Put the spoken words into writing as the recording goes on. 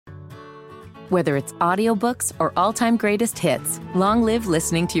Whether it's audiobooks or all-time greatest hits, long live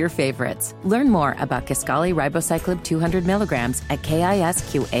listening to your favorites. Learn more about Kisqali Ribociclib 200 milligrams at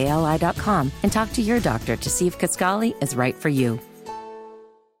KISQALI.com and talk to your doctor to see if Kisqali is right for you.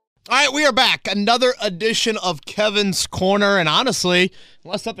 All right, we are back. Another edition of Kevin's Corner. And honestly,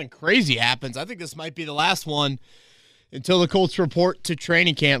 unless something crazy happens, I think this might be the last one until the Colts report to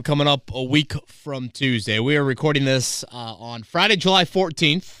training camp coming up a week from Tuesday. We are recording this on Friday, July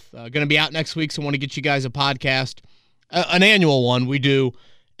 14th. Going to be out next week, so I want to get you guys a podcast, an annual one. We do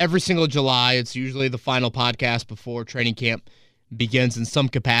every single July. It's usually the final podcast before training camp begins in some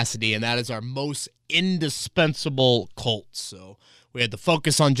capacity, and that is our most indispensable Colts. So we had the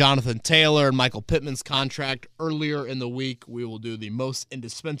focus on Jonathan Taylor and Michael Pittman's contract earlier in the week. We will do the most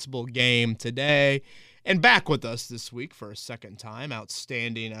indispensable game today. And back with us this week for a second time,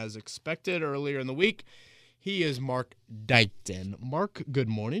 outstanding as expected earlier in the week, he is Mark Dykton. Mark, good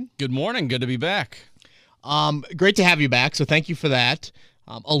morning. Good morning. Good to be back. Great to have you back, so thank you for that.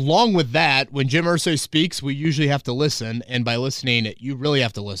 Along with that, when Jim Irsay speaks, we usually have to listen, and by listening, you really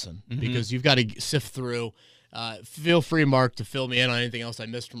have to listen because you've got to sift through. Feel free, Mark, to fill me in on anything else I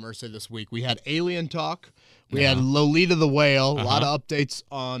missed from Irsay this week. We had Alien Talk. We had Lolita the Whale. A lot of updates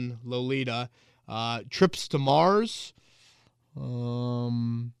on Lolita. Trips to Mars,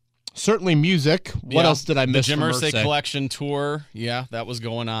 certainly music. What else did I miss the Jim from Irsay Irsay? collection tour, that was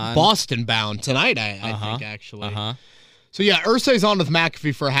going on. Boston bound tonight, I think, actually. So, Irsay's on with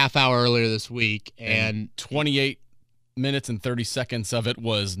McAfee for a half hour earlier this week. And 28 minutes and 30 seconds of it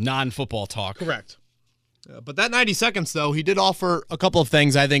was non-football talk. Correct. But that 90 seconds, though, he did offer a couple of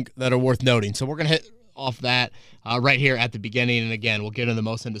things I think that are worth noting. So we're going to hit off that right here at the beginning. And, again, we'll get into the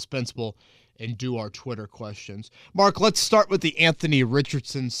most indispensable and do our Twitter questions. Mark, let's start with the Anthony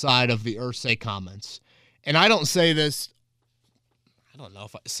Richardson side of the Irsay comments. And I don't say this, I don't know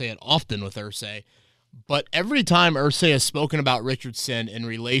if I say it often with Irsay, but every time Irsay has spoken about Richardson in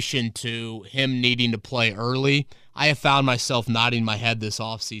relation to him needing to play early, I have found myself nodding my head this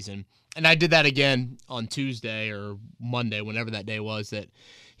offseason. And I did that again on Tuesday or Monday, whenever that day was that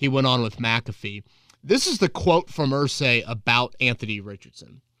he went on with McAfee. This is the quote from Irsay about Anthony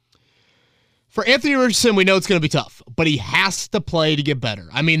Richardson. For Anthony Richardson, we know it's going to be tough, but he has to play to get better.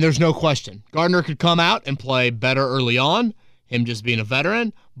 I mean, there's no question. Gardner could come out and play better early on, him just being a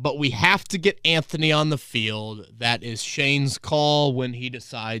veteran, but we have to get Anthony on the field. That is Shane's call when he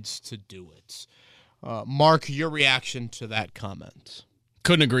decides to do it. Mark, your reaction to that comment?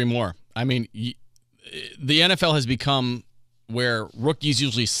 Couldn't agree more. I mean, the NFL has become where rookies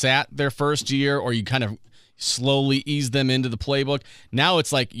usually sat their first year or you kind of slowly ease them into the playbook. Now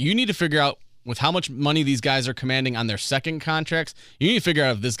it's like you need to figure out with how much money these guys are commanding on their second contracts, you need to figure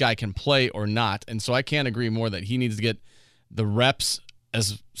out if this guy can play or not. And so I can't agree more that he needs to get the reps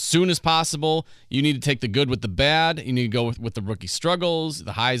as soon as possible. You need to take the good with the bad. You need to go with the rookie struggles,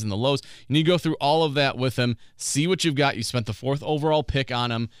 the highs and the lows. You need to go through all of that with him, see what you've got. You spent the 4th overall pick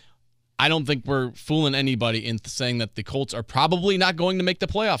on him. I don't think we're fooling anybody into saying that the Colts are probably not going to make the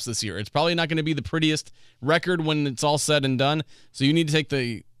playoffs this year. It's probably not going to be the prettiest record when it's all said and done. So you need to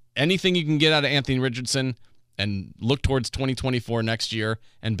take anything you can get out of Anthony Richardson and look towards 2024 next year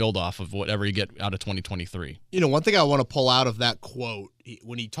and build off of whatever you get out of 2023. One thing I want to pull out of that quote,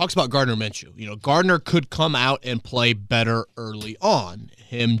 when he talks about Gardner Minshew, Gardner could come out and play better early on,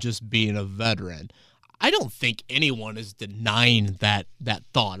 him just being a veteran. I don't think anyone is denying that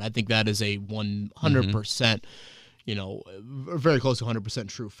thought. I think that is a 100%, very close to 100%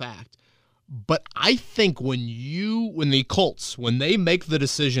 true fact. But I think when the Colts, when they make the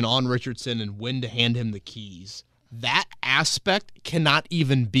decision on Richardson and when to hand him the keys, that aspect cannot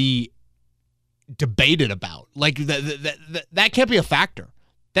even be debated about. Like that can't be a factor.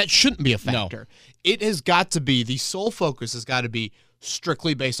 That shouldn't be a factor. No. It has got to be, the sole focus has got to be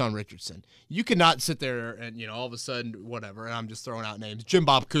strictly based on Richardson. You cannot sit there and, all of a sudden, whatever, and I'm just throwing out names. Jim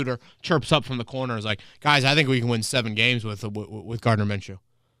Bob Cooter chirps up from the corner and is like, guys, I think we can win 7 games with Gardner Minshew.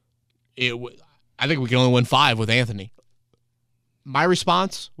 I think we can only win 5 with Anthony. My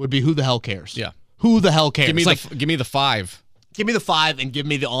response would be, who the hell cares? Yeah. Who the hell cares? Give me the 5. Give me the 5 and give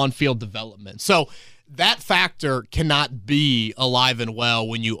me the on-field development. So that factor cannot be alive and well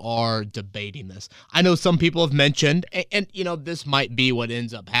when you are debating this. I know some people have mentioned, and this might be what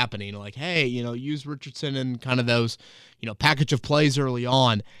ends up happening, like, hey, use Richardson in kind of those, package of plays early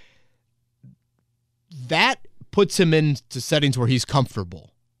on. That puts him into settings where he's comfortable.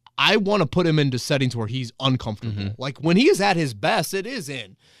 I want to put him into settings where he's uncomfortable. Mm-hmm. Like when he is at his best, it is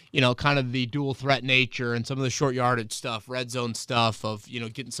in, kind of the dual threat nature and some of the short yardage stuff, red zone stuff of,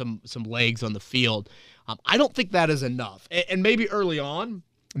 getting some legs on the field. I don't think that is enough. And maybe early on,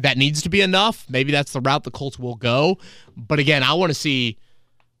 that needs to be enough. Maybe that's the route the Colts will go. But again, I want to see,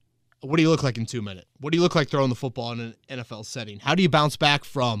 what do you look like in 2 minutes? What do you look like throwing the football in an NFL setting? How do you bounce back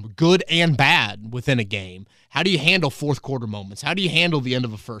from good and bad within a game? How do you handle fourth quarter moments? How do you handle the end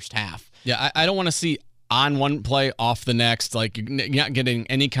of a first half? Yeah, I don't want to see on one play, off the next, like you're not getting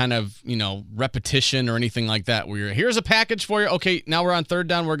any kind of, repetition or anything like that where here's a package for you. Okay, now we're on third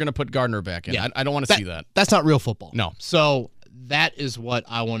down. We're going to put Gardner back in. Yeah, I don't want to see that. That's not real football. No. So that is what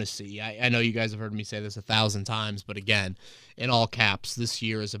I want to see. I know you guys have heard me say this 1,000 times, but again, in all caps, this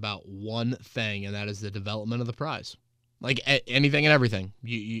year is about one thing, and that is the development of the prize. Like anything and everything.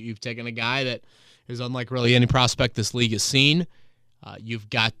 You've taken a guy that is unlike really any prospect this league has seen. You've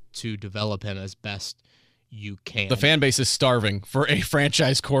got to develop him as best you can. The fan base is starving for a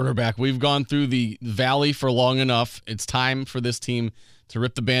franchise quarterback. We've gone through the valley for long enough. It's time for this team to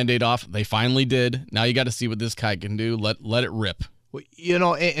rip the Band-Aid off. They finally did. Now you got to see what this guy can do. Let it rip.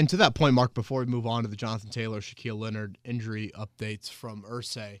 Well, and to that point, Mark, before we move on to the Jonathan Taylor, Shaquille Leonard injury updates from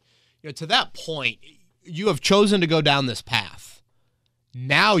Irsay, to that point, you have chosen to go down this path.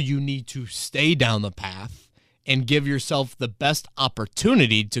 Now you need to stay down the path and give yourself the best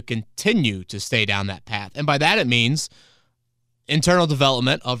opportunity to continue to stay down that path. And by that, it means internal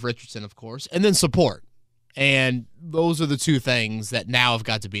development of Richardson, of course, and then support. And those are the two things that now have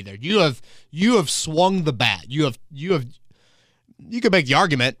got to be there. You have swung the bat. You could make the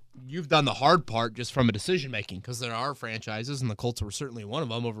argument you've done the hard part just from a decision making, because there are franchises, and the Colts were certainly one of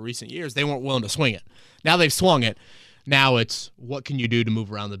them over recent years. They weren't willing to swing it. Now they've swung it. Now it's what can you do to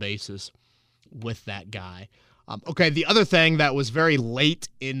move around the bases with that guy. Okay, the other thing that was very late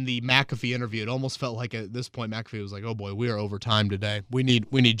in the McAfee interview, it almost felt like at this point McAfee was like, oh boy, we are over time today. We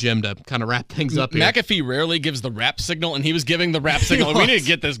need Jim to kind of wrap things up here. McAfee rarely gives the rap signal, and he was giving the rap signal. We need to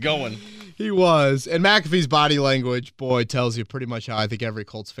get this going. He was. And McAfee's body language, boy, tells you pretty much how I think every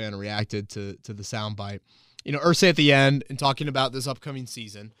Colts fan reacted to the soundbite. Irsay at the end and talking about this upcoming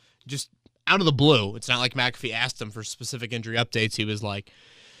season, just out of the blue. It's not like McAfee asked him for specific injury updates. He was like,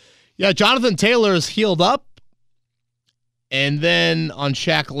 yeah, Jonathan Taylor is healed up. And then on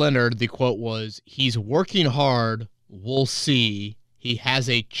Shaq Leonard, the quote was, he's working hard. We'll see. He has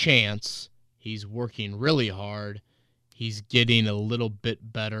a chance. He's working really hard. He's getting a little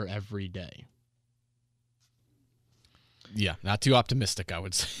bit better every day. Yeah, not too optimistic, I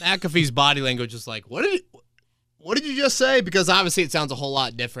would say. McAfee's body language is like, what did you just say? Because obviously it sounds a whole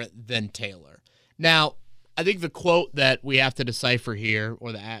lot different than Taylor. Now, I think the quote that we have to decipher here,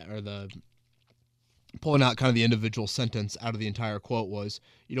 or the pulling out kind of the individual sentence out of the entire quote was,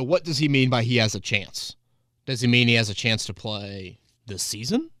 what does he mean by he has a chance? Does he mean he has a chance to play this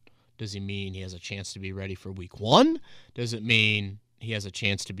season? Does he mean he has a chance to be ready for week 1? Does it mean he has a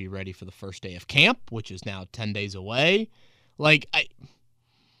chance to be ready for the first day of camp, which is now 10 days away?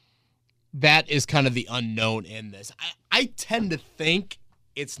 That is kind of the unknown in this. I tend to think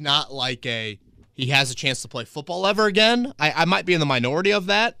it's not like he has a chance to play football ever again. I might be in the minority of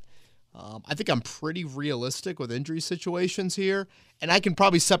that. I think I'm pretty realistic with injury situations here, and I can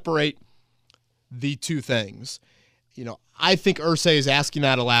probably separate the two things. I think Irsay is asking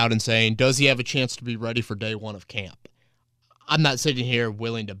that aloud and saying, does he have a chance to be ready for day 1 of camp? I'm not sitting here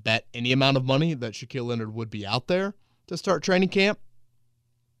willing to bet any amount of money that Shaquille Leonard would be out there to start training camp.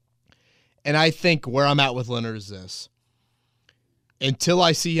 And I think where I'm at with Leonard is this. Until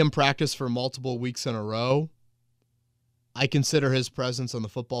I see him practice for multiple weeks in a row, I consider his presence on the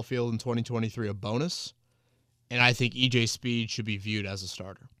football field in 2023 a bonus, and I think EJ Speed should be viewed as a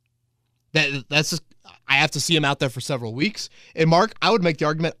starter. That's just, I have to see him out there for several weeks. And Mark, I would make the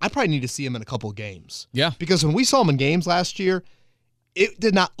argument I probably need to see him in a couple of games. Yeah. Because when we saw him in games last year, it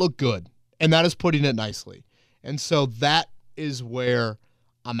did not look good, and that is putting it nicely. And so that is where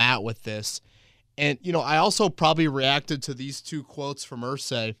I'm at with this. And, I also probably reacted to these two quotes from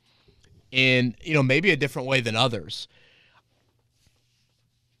Irsay in, maybe a different way than others.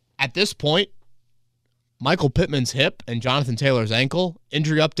 At this point, Michael Pittman's hip and Jonathan Taylor's ankle,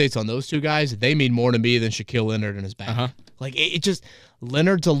 injury updates on those two guys, they mean more to me than Shaquille Leonard and his back. Uh-huh. It just,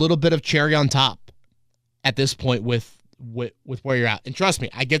 Leonard's a little bit of cherry on top at this point with where you're at. And trust me,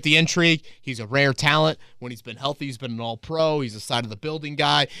 I get the intrigue. He's a rare talent. When he's been healthy, he's been an all-pro. He's a side-of-the-building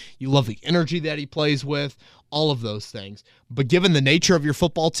guy. You love the energy that he plays with, all of those things. But given the nature of your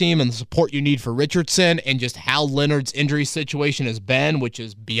football team and the support you need for Richardson and just how Leonard's injury situation has been, which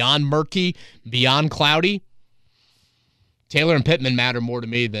is beyond murky, beyond cloudy, Taylor and Pittman matter more to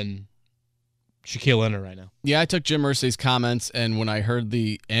me than Shaquille Leonard right now. Yeah, I took Jim Irsay's comments, and when I heard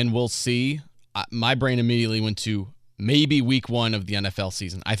the "and we'll see," my brain immediately went to maybe week 1 of the NFL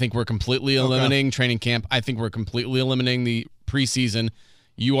season. I think we're completely eliminating training camp. I think we're completely eliminating the preseason.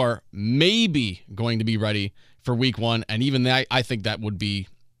 you are maybe going to be ready for week 1. And even that, I think that would be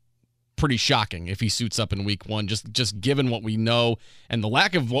pretty shocking if he suits up in week 1, just given what we know and the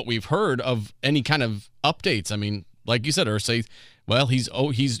lack of what we've heard of any kind of updates. I mean, like you said, Irsay, well, he's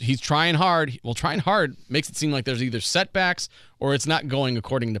trying hard. Well, trying hard makes it seem like there's either setbacks or it's not going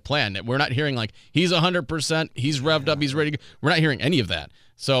according to plan. We're not hearing like he's 100%, he's revved up, he's ready to go. We're not hearing any of that.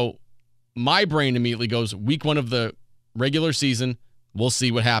 So my brain immediately goes week 1 of the regular season. We'll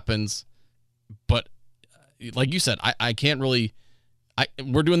see what happens. But like you said, I can't really.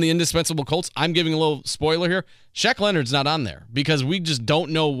 We're doing the indispensable Colts. I'm giving a little spoiler here. Shaq Leonard's not on there because we just don't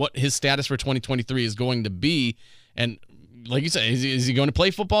know what his status for 2023 is going to be. And like you said, is he going to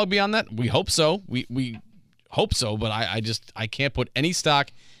play football beyond that? We hope so. We hope so, but I can't put any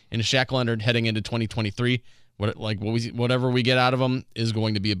stock in Shaq Leonard heading into 2023. Whatever we get out of him is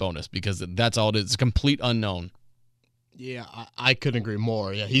going to be a bonus because that's all it is. It's a complete unknown. Yeah, I couldn't agree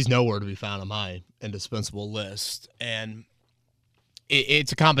more. Yeah, he's nowhere to be found on my indispensable list. And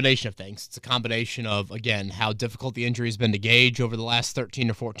it's a combination of things. It's a combination of, again, how difficult the injury has been to gauge over the last 13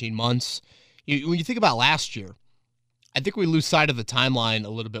 or 14 months. When you think about last year, I think we lose sight of the timeline a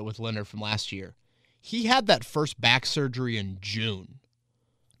little bit with Leonard from last year. He had that first back surgery in June.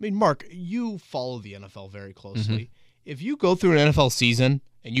 I mean, Mark, you follow the NFL very closely. Mm-hmm. If you go through an NFL season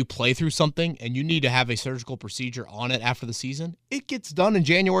and you play through something and you need to have a surgical procedure on it after the season, it gets done in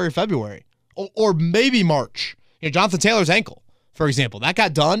January or February or maybe March. Jonathan Taylor's ankle, for example, that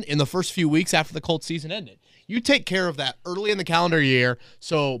got done in the first few weeks after the Colts season ended. You take care of that early in the calendar year,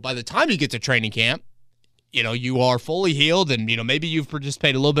 so by the time you get to training camp, you are fully healed, and maybe you've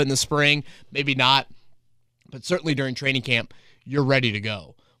participated a little bit in the spring, maybe not, but certainly during training camp, you're ready to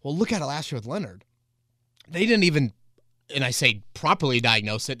go. Well, look at it last year with Leonard. They didn't even, and I say properly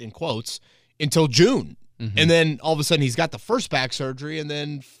diagnose it in quotes, until June. Mm-hmm. And then all of a sudden he's got the first back surgery, and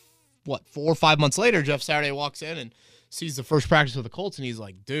then 4 or 5 months later, Jeff Saturday walks in and sees the first practice with the Colts, and he's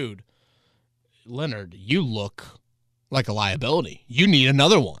like, dude, Leonard, you look like a liability. You need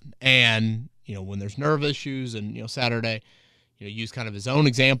another one. And, when there's nerve issues and, Saturday, use kind of his own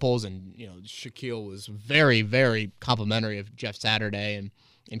examples, and, Shaquille was very, very complimentary of Jeff Saturday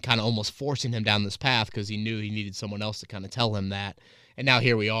and kind of almost forcing him down this path because he knew he needed someone else to kind of tell him that. And now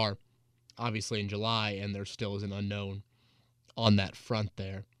here we are, obviously in July, and there still is an unknown on that front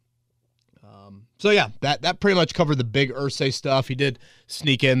there. So yeah, that pretty much covered the big Irsay stuff. He did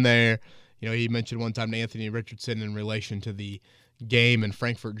sneak in there. He mentioned one time to Anthony Richardson in relation to the game in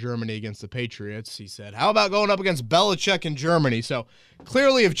Frankfurt, Germany against the Patriots. He said, how about going up against Belichick in Germany? So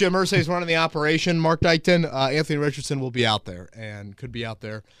clearly if Jim Irsay is running the operation, Mark Dykton, Anthony Richardson will be out there and could be out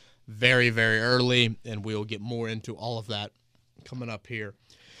there very, very early, and we'll get more into all of that coming up here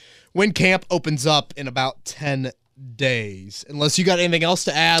when camp opens up in about 10 days. Unless you got anything else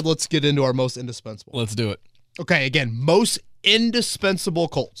to add, let's get into our most indispensable. Let's do it. Okay, again, most indispensable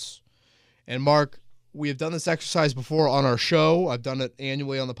Colts. And Mark, we have done this exercise before on our show. I've done it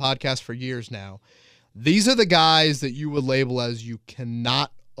annually on the podcast for years now. These are the guys that you would label as you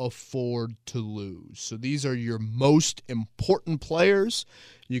cannot afford to lose. So these are your most important players.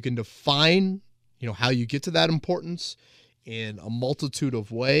 You can define, how you get to that importance in a multitude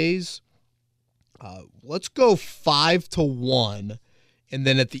of ways. Let's go 5-1, and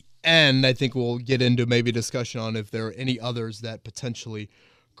then at the end, I think we'll get into maybe discussion on if there are any others that potentially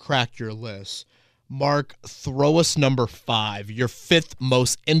crack your list. Mark, throw us number 5, your 5th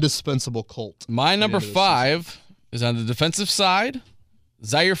most indispensable Colt. My number 5 is on the defensive side,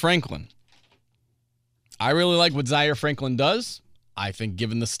 Zaire Franklin. I really like what Zaire Franklin does. I think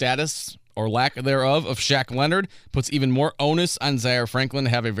given the status or lack thereof of Shaq Leonard, puts even more onus on Zaire Franklin to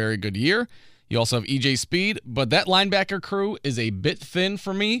have a very good year. You also have E.J. Speed, but that linebacker crew is a bit thin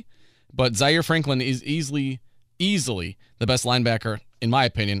for me. But Zaire Franklin is easily the best linebacker, in my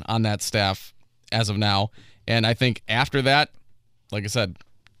opinion, on that staff as of now. And I think after that, like I said,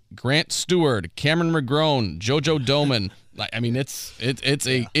 Grant Stewart, Cameron McGrone, JoJo Doman. I mean, it's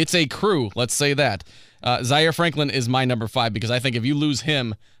a crew. Let's say that. Zaire Franklin is my number 5 because I think if you lose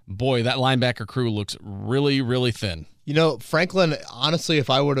him, boy, that linebacker crew looks really, really thin. Franklin, honestly, if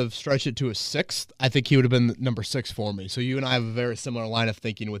I would have stretched it to a 6th, I think he would have been number 6 for me. So you and I have a very similar line of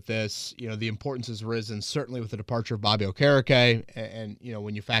thinking with this. The importance has risen, certainly with the departure of Bobby Okereke and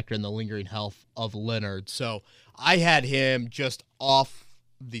when you factor in the lingering health of Leonard. So I had him just off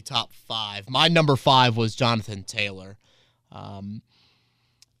the top 5. My number 5 was Jonathan Taylor. I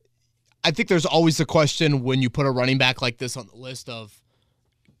think there's always the question when you put a running back like this on the list of,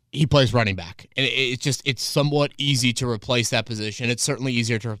 he plays running back. And it's somewhat easy to replace that position. It's certainly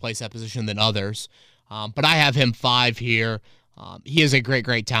easier to replace that position than others. But I have him 5 here. He is a great,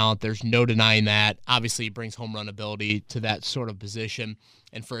 great talent. There's no denying that. Obviously, he brings home run ability to that sort of position.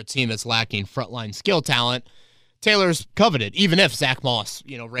 And for a team that's lacking frontline skill talent, Taylor's coveted, even if Zach Moss,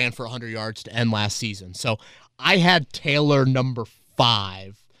 ran for 100 yards to end last season. So I had Taylor number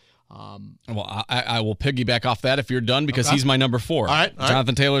 5. Well, I will piggyback off that if you're done because he's my number 4. All right.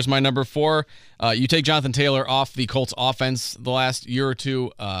 Jonathan Taylor's my number 4. You take Jonathan Taylor off the Colts offense the last year or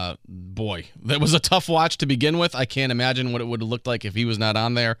two. Boy, that was a tough watch to begin with. I can't imagine what it would have looked like if he was not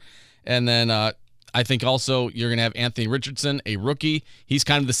on there. And then I think also you're going to have Anthony Richardson, a rookie. He's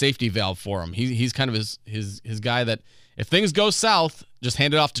kind of the safety valve for him. He's kind of his guy that if things go south, just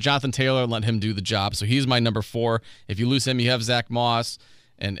hand it off to Jonathan Taylor and let him do the job. So he's my number 4. If you lose him, you have Zach Moss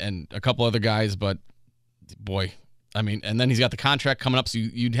and a couple other guys, but boy, I mean, and then he's got the contract coming up, so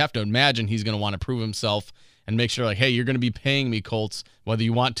you'd have to imagine he's going to want to prove himself and make sure, like, hey, you're going to be paying me, Colts, whether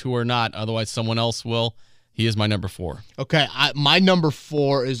you want to or not, otherwise someone else will. He is my number 4. Okay, my number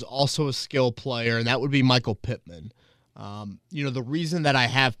 4 is also a skill player, and that would be Michael Pittman. The reason that I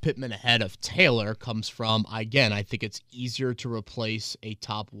have Pittman ahead of Taylor comes from, again, I think it's easier to replace a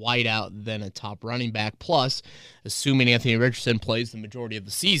top wideout than a top running back. Plus, assuming Anthony Richardson plays the majority of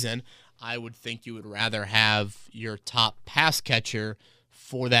the season, I would think you would rather have your top pass catcher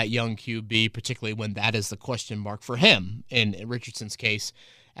for that young QB, particularly when that is the question mark for him, in Richardson's case,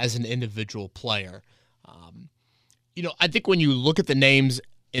 as an individual player. I think when you look at the names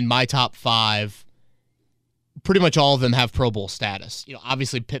in my top 5, pretty much all of them have Pro Bowl status.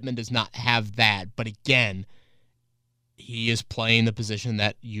 Obviously Pittman does not have that, but again, he is playing the position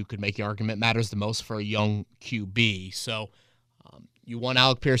that you could make the argument matters the most for a young QB. So you want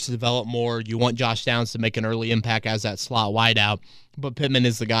Alec Pierce to develop more. You want Josh Downs to make an early impact as that slot wideout, but Pittman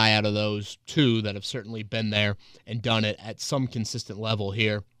is the guy out of those 2 that have certainly been there and done it at some consistent level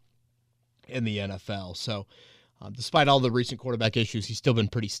here in the NFL. So despite all the recent quarterback issues, he's still been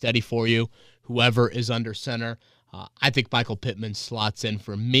pretty steady for you, whoever is under center. I think Michael Pittman slots in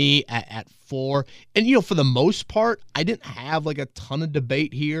for me at 4. And, for the most part, I didn't have like a ton of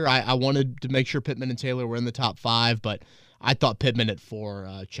debate here. I wanted to make sure Pittman and Taylor were in the top 5, but I thought Pittman at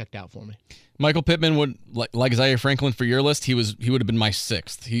 4 checked out for me. Michael Pittman would, like Isaiah Franklin for your list, he would have been my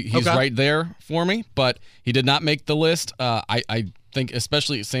 6th. He's right there for me, but he did not make the list. I think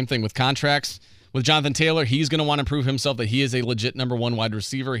especially same thing with contracts. With Jonathan Taylor, he's going to want to prove himself that he is a legit number 1 wide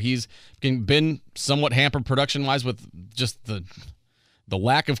receiver. He's been somewhat hampered production-wise with just the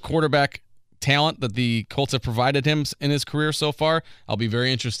lack of quarterback talent that the Colts have provided him in his career so far. I'll be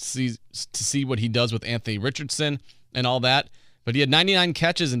very interested to see what he does with Anthony Richardson and all that. But he had 99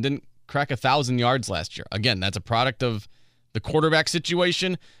 catches and didn't crack 1,000 yards last year. Again, that's a product of the quarterback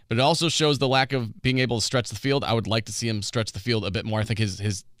situation, but it also shows the lack of being able to stretch the field. I would like to see him stretch the field a bit more. I think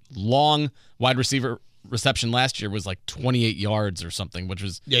his long wide receiver reception last year was like 28 yards or something, which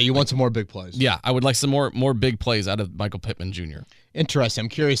was... Yeah, you want some more big plays. Yeah, I would like some more big plays out of Michael Pittman Jr. Interesting. I'm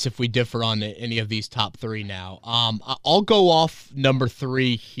curious if we differ on any of these top 3 now. I'll go off number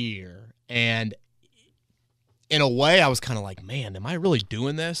 3 here, and in a way, I was kind of like, man, am I really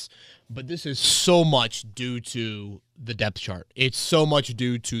doing this? But this is so much due to the depth chart. It's so much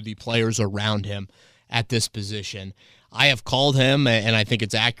due to the players around him at this position. I have called him, and I think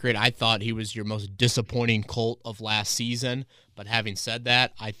it's accurate. I thought he was your most disappointing Colt of last season. But having said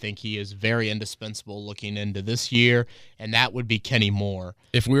that, I think he is very indispensable looking into this year, and that would be Kenny Moore.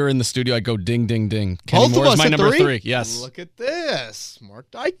 If we were in the studio, I'd go ding, ding, ding. Kenny Moore is my number 3. Yes. Look at this. Mark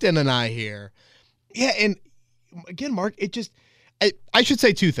Dykton and I here. Yeah, and again, Mark, I should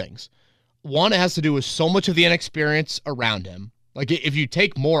say 2 things. One, it has to do with so much of the inexperience around him. Like, if you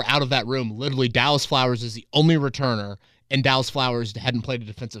take Moore out of that room, literally Dallas Flowers is the only returner, and Dallas Flowers hadn't played a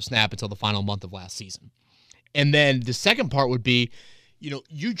defensive snap until the final month of last season. And then the second part would be,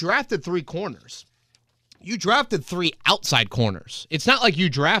 you drafted 3 corners. You drafted 3 outside corners. It's not like you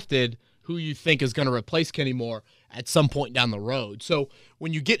drafted who you think is going to replace Kenny Moore at some point down the road. So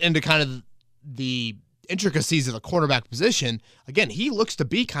when you get into kind of the intricacies of the quarterback position, again, he looks to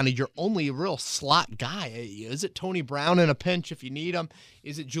be kind of your only real slot guy. Is it Tony Brown in a pinch if you need him?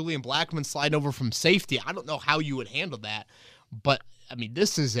 Is it Julian Blackmon sliding over from safety? I don't know how you would handle that, but I mean,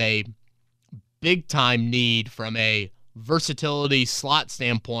 this is a big-time need from a versatility slot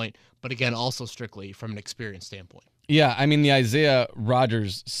standpoint, but again, also strictly from an experience standpoint. Yeah, I mean, the Isaiah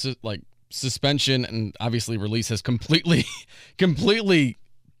Rodgers suspension and obviously release has completely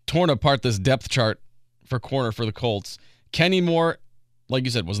torn apart this depth chart for corner for the Colts. Kenny Moore, like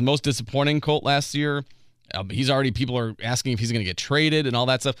you said, was the most disappointing Colt last year. People are asking if he's going to get traded and all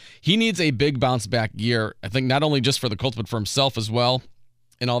that stuff. He needs a big bounce back year, I think, not only just for the Colts, but for himself as well.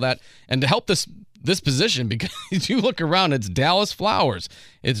 and all that. And to help this position, because you look around, it's Dallas Flowers.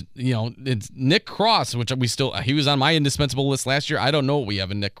 It's Nick Cross, which he was on my indispensable list last year. I don't know what we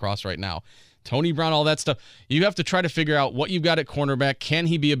have in Nick Cross right now. Tony Brown, all that stuff. You have to try to figure out what you've got at cornerback. Can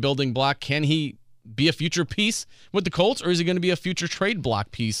he be a building block? Can he be a future piece with the Colts, or is he going to be a future trade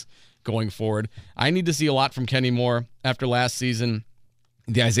block piece going forward? I need to see a lot from Kenny Moore after last season.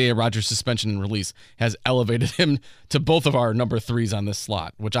 The Isaiah Rodgers suspension and release has elevated him to both of our number 3s on this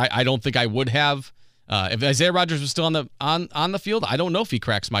slot, which I don't think I would have. If Isaiah Rodgers was still on the field, I don't know if he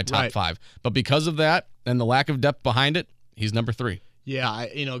cracks my top 5. But because of that and the lack of depth behind it, he's number 3. Yeah,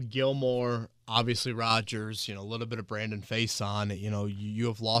 Gilmore, obviously Rodgers, a little bit of Brandon Faison. You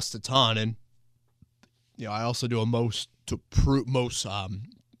have lost a ton, and I also do a most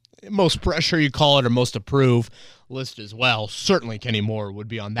pressure, you call it, or most approve list as well. Certainly Kenny Moore would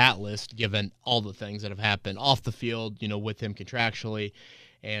be on that list given all the things that have happened off the field, with him contractually.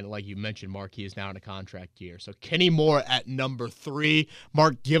 And like you mentioned, Mark, he is now in a contract year. So Kenny Moore at number 3.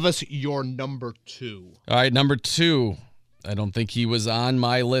 Mark, give us your number 2. All right, number 2. I don't think he was on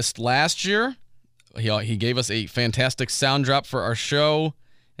my list last year. He gave us a fantastic sound drop for our show,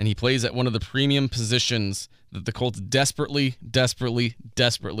 and he plays at one of the premium positions that the Colts desperately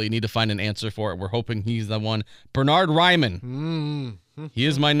need to find an answer for. We're hoping he's the one. Bernhard Raimann. He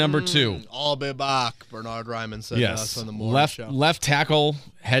is my number 2. I'll be back, Bernhard Raimann said us on the morning show. Left tackle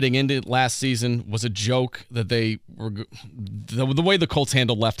heading into last season was a joke that they were the way the Colts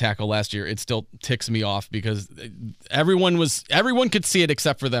handled left tackle last year. It still ticks me off because everyone could see it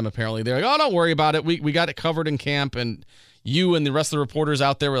except for them. Apparently, they're like, "Oh, don't worry about it. We got it covered in camp." And you and the rest of the reporters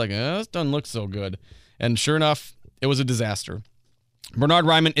out there were like, "This doesn't look so good." And sure enough, it was a disaster. Bernhard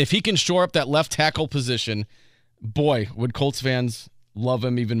Raimann, if he can shore up that left tackle position, boy, would Colts fans love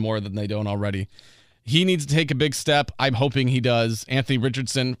him even more than they don't already. He needs to take a big step. I'm hoping he does. Anthony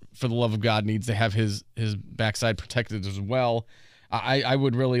Richardson, for the love of God, needs to have his backside protected as well. I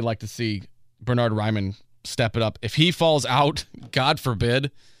would really like to see Bernhard Raimann step it up. If he falls out, God forbid,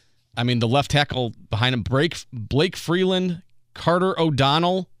 I mean, the left tackle behind him, Blake Freeland, Carter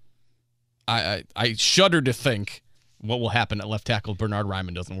O'Donnell, I shudder to think what will happen at left tackle if Bernhard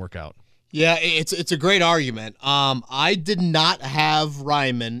Raimann doesn't work out. Yeah, it's a great argument. I did not have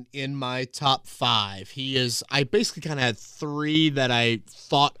Raimann in my top 5. I basically kind of had 3 that I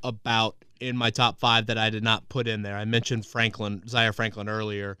thought about in my top 5 that I did not put in there. I mentioned Zaire Franklin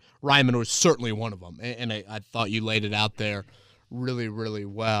earlier. Raimann was certainly one of them, and I thought you laid it out there really, really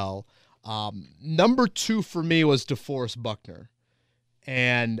well. Number 2 for me was DeForest Buckner.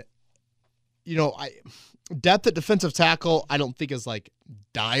 And, depth at defensive tackle, I don't think is like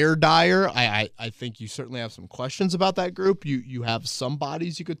dire. I think you certainly have some questions about that group. You have some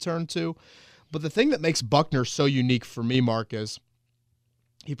bodies you could turn to. But the thing that makes Buckner so unique for me, Mark, is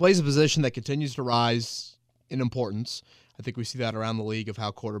he plays a position that continues to rise in importance. I think we see that around the league of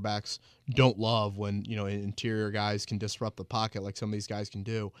how quarterbacks don't love when, interior guys can disrupt the pocket like some of these guys can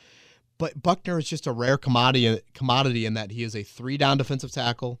do. But Buckner is just a rare commodity in that he is a 3-down defensive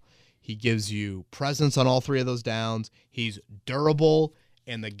tackle. He gives you presence on all 3 of those downs. He's durable,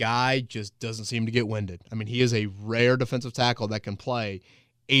 and the guy just doesn't seem to get winded. I mean, he is a rare defensive tackle that can play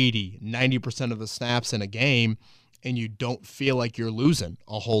 80, 90% of the snaps in a game, and you don't feel like you're losing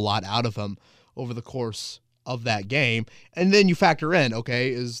a whole lot out of him over the course of that game. And then you factor in, okay,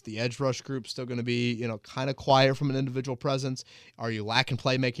 is the edge rush group still going to be, kind of quiet from an individual presence? Are you lacking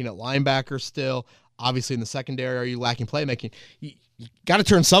playmaking at linebacker still? Obviously, in the secondary, are you lacking playmaking? You got to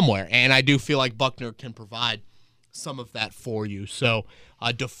turn somewhere, and I do feel like Buckner can provide some of that for you. So,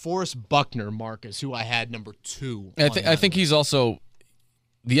 DeForest Buckner, Marcus, who I had number 2. I think he's also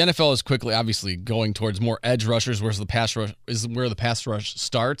 – the NFL is quickly, obviously, going towards more edge rushers, whereas the pass rush is where the pass rush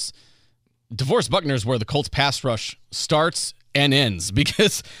starts. DeForest Buckner is where the Colts pass rush starts and ends,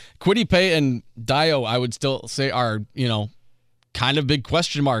 because Kwity Paye and Dio, I would still say, are, kind of big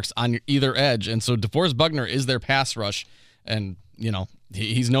question marks on either edge. And so DeForest Buckner is their pass rush, and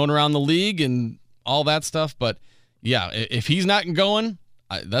he's known around the league and all that stuff. But yeah, if he's not going,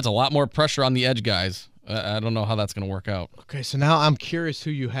 that's a lot more pressure on the edge guys. I don't know how that's going to work out. Okay, so now I'm curious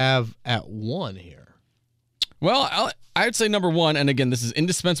who you have at 1 here. Well, I would say number 1, and again, this is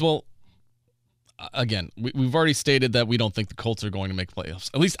indispensable. Again, we've already stated that we don't think the Colts are going to make playoffs.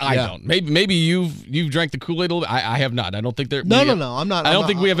 At least I don't. Maybe you've drank the Kool-Aid a little bit. I have not. I don't think they're. No, I'm not. I don't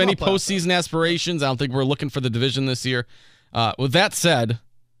think we have any postseason aspirations. I don't think we're looking for the division this year. With that said,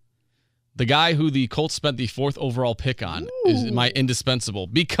 the guy who the Colts spent the 4th overall pick on is my indispensable,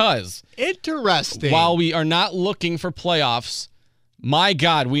 because interesting. While we are not looking for playoffs, My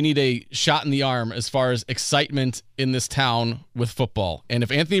God, we need a shot in the arm as far as excitement in this town with football. And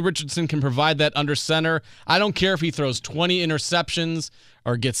if Anthony Richardson can provide that under center, I don't care if he throws 20 interceptions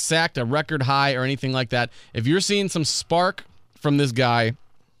or gets sacked a record high or anything like that. If you're seeing some spark from this guy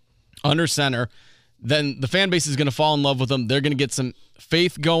under center, then the fan base is going to fall in love with him. They're going to get some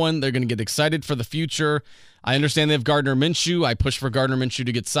faith going. They're going to get excited for the future. I understand they have Gardner Minshew. I pushed for Gardner Minshew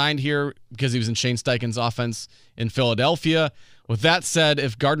to get signed here because he was in Shane Steichen's offense in Philadelphia. With that said,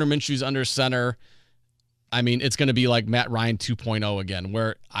 if Gardner Minshew's under center, I mean, it's going to be like Matt Ryan 2.0 again,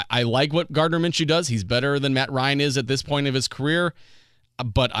 where I like what Gardner Minshew does. He's better than Matt Ryan is at this point of his career,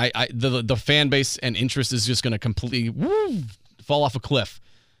 but the fan base and interest is just going to completely fall off a cliff.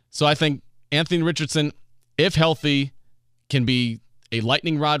 So I think Anthony Richardson, if healthy, can be a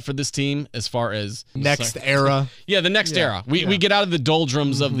lightning rod for this team as far as next era. Yeah, the next era. We get out of the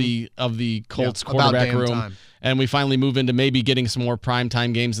doldrums of the Colts quarterback room, time. And we finally move into maybe getting some more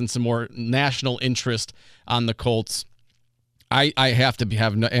primetime games and some more national interest on the Colts. I have to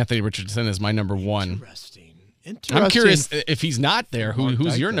have Anthony Richardson as my number one. Interesting. I'm curious if he's not there,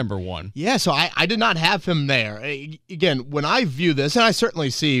 who's your number one? Yeah, so I did not have him there. Again, when I view this, and I certainly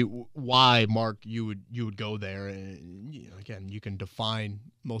see why, Mark, you would go there. And again, you can define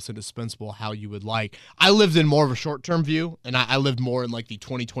most indispensable how you would like. I lived in more of a short-term view, and I lived more in like the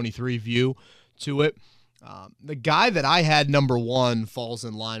 2023 view to it. The guy that I had number one falls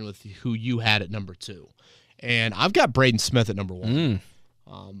in line with who you had at number two. And I've got Braden Smith at number one.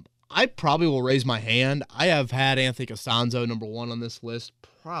 I probably will raise my hand. I have had Anthony Costanzo number one on this list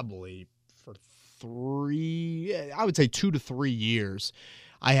probably for 2 to 3 years.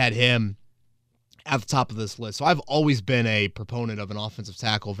 I had him at the top of this list. So I've always been a proponent of an offensive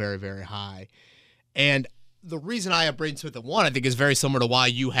tackle very, very high. And the reason I have Braden Smith at one, I think, is very similar to why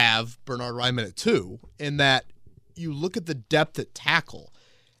you have Bernhard Raimann at two, in that you look at the depth at tackle.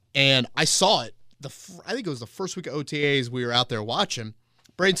 And I saw it. I think it was the first week of OTAs we were out there watching.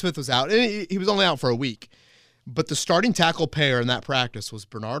 Braden Smith was out, and he was only out for a week. But the starting tackle pair in that practice was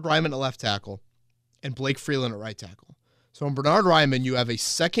Bernhard Raimann at left tackle and Blake Freeland at right tackle. So in Bernhard Raimann, you have a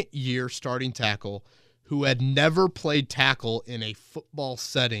second-year starting tackle who had never played tackle in a football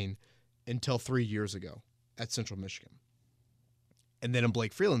setting until 3 years ago at Central Michigan. And then in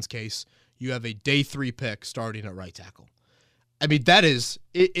Blake Freeland's case, you have a day 3 pick starting at right tackle. I mean, that is,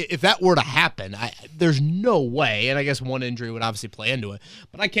 if that were to happen, there's no way, and I guess one injury would obviously play into it,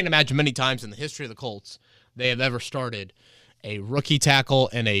 but I can't imagine many times in the history of the Colts they have ever started a rookie tackle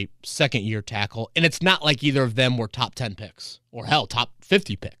and a second-year tackle, and it's not like either of them were top 10 picks, or hell, top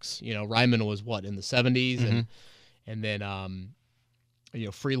 50 picks. You know, Raimann was, in the 70s, and then,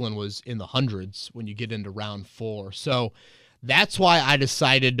 Freeland was in the hundreds when you get into round 4. So that's why I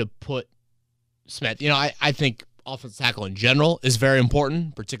decided to put Smith. I think offensive tackle in general is very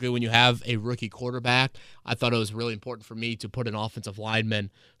important, particularly when you have a rookie quarterback. I thought it was really important for me to put an offensive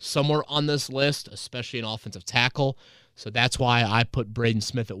lineman somewhere on this list, especially an offensive tackle. So that's why I put Braden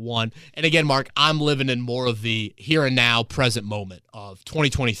Smith at 1. And again, Mark, I'm living in more of the here and now present moment of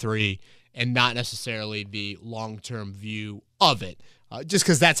 2023 and not necessarily the long-term view of it. Just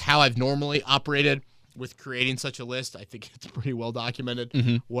because that's how I've normally operated with creating such a list. I think it's pretty well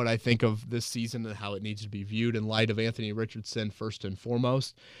documented what I think of this season and how it needs to be viewed in light of Anthony Richardson first and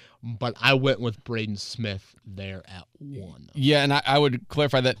foremost. But I went with Braden Smith there at 1. Yeah, and I would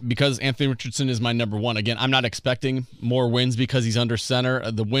clarify that because Anthony Richardson is my number 1. Again, I'm not expecting more wins because he's under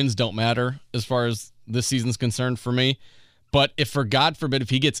center. The wins don't matter as far as this season's concerned for me. But if, for God forbid,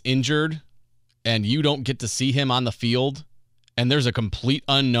 if he gets injured and you don't get to see him on the field, and there's a complete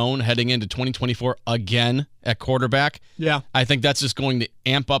unknown heading into 2024 again at quarterback, I think that's just going to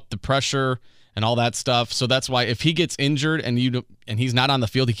amp up the pressure and all that stuff. So that's why if he gets injured and he's not on the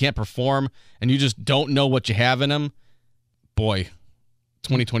field, he can't perform, and you just don't know what you have in him, boy,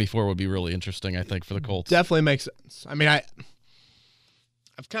 2024 would be really interesting, I think, for the Colts. Definitely makes sense. I mean,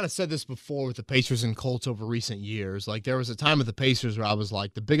 I've kind of said this before with the Pacers and Colts over recent years. Like, there was a time with the Pacers where I was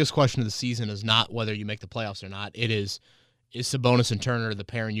like, the biggest question of the season is not whether you make the playoffs or not. It is Sabonis and Turner the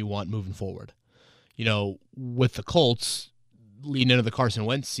pairing you want moving forward? With the Colts, leading into the Carson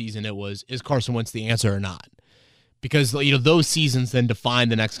Wentz season, it was, is Carson Wentz the answer or not? Because, those seasons then define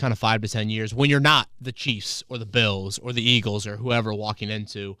the next kind of 5 to 10 years when you're not the Chiefs or the Bills or the Eagles or whoever walking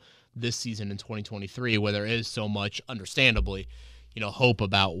into this season in 2023, where there is so much, understandably, hope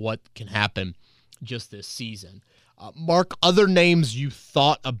about what can happen just this season. Mark, other names you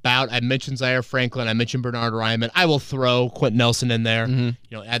thought about? I mentioned Zaire Franklin. I mentioned Bernhard Raimann. I will throw Quentin Nelson in there.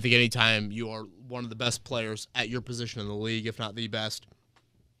 I think anytime you are one of the best players at your position in the league, if not the best,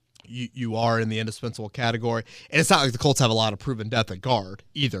 you are in the indispensable category. And it's not like the Colts have a lot of proven depth at guard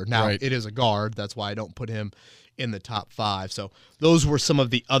either. Now, It is a guard. That's why I don't put him in the top 5. So those were some of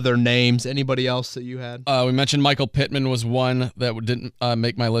the other names. Anybody else that you had? We mentioned Michael Pittman was one that didn't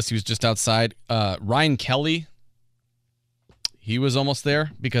make my list. He was just outside. Ryan Kelly, he was almost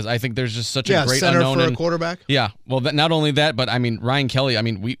there because I think there's just such a great center unknown. For a quarterback? Yeah. Well, not only that, but I mean, Ryan Kelly, I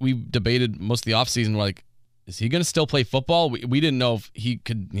mean, we debated most of the offseason, like, is he going to still play football? We didn't know if he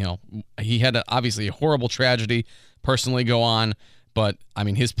could, he had obviously a horrible tragedy personally go on, but I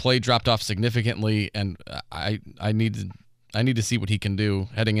mean, his play dropped off significantly, and I need to see what he can do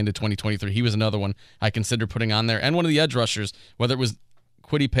heading into 2023. He was another one I considered putting on there, and one of the edge rushers, whether it was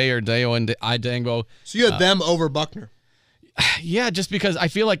Kwity Paye or Deo and Idango. So you had them over Buckner. Yeah, just because I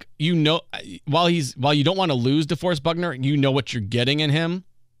feel like while you don't want to lose DeForest Buckner, you know what you're getting in him.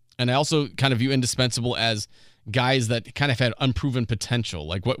 And I also kind of view Indispensable as guys that kind of had unproven potential.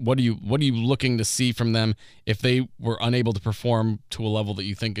 Like what are you looking to see from them if they were unable to perform to a level that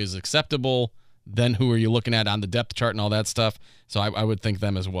you think is acceptable? Then who are you looking at on the depth chart and all that stuff? So I would think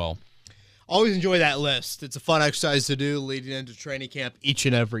them as well. Always enjoy that list. It's a fun exercise to do leading into training camp each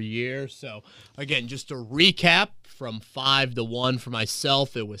and every year. So again, just to recap from 5 to 1 for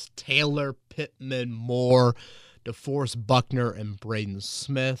myself, it was Taylor, Pittman, Moore, DeForest Buckner, and Braden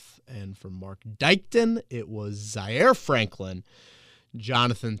Smith. And for Mark Dykton, it was Zaire Franklin,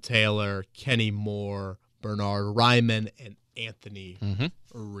 Jonathan Taylor, Kenny Moore, Bernard Ryman, and Anthony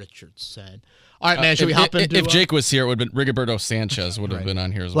Richardson. All right, man, should we hop into... If Jake was here, it would have been Rigoberto Sanchez would have been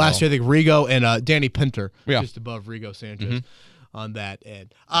on here as well. Last year, I think Rigo and Danny Pinter, just above Rigo Sanchez on that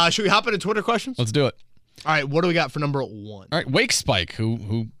end. Should we hop into Twitter questions? Let's do it. All right, what do we got for number 1? All right, Wake Spike,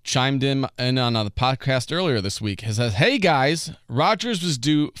 who chimed in on the podcast earlier this week, has said, "Hey guys, Rodgers was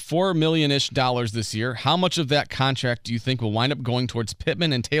due $4 million-ish this year. How much of that contract do you think will wind up going towards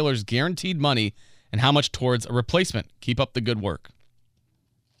Pittman and Taylor's guaranteed money, and how much towards a replacement? Keep up the good work."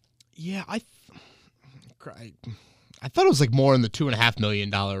 Yeah, I thought it was like more in the $2.5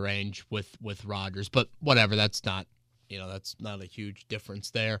 million range with Rodgers, but whatever. That's not a huge difference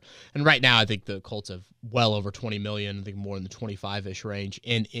there. And right now, I think the Colts have well over $20 million. I think more in the 25-ish range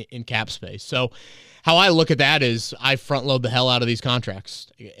in cap space. So, how I look at that is I front load the hell out of these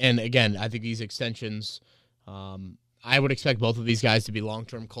contracts. And again, I think these extensions. I would expect both of these guys to be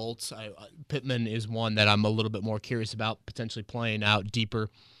long-term Colts. Pittman is one that I'm a little bit more curious about potentially playing out deeper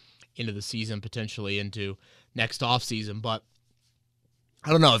into the season, potentially into next offseason. But I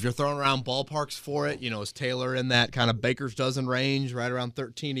don't know if you're throwing around ballparks for it. Is Taylor in that kind of Baker's dozen range, right around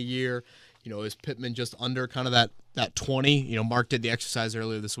 13 a year? Is Pittman just under kind of that 20? Mark did the exercise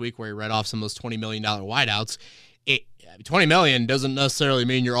earlier this week where he read off some of those $20 million wideouts. $20 million doesn't necessarily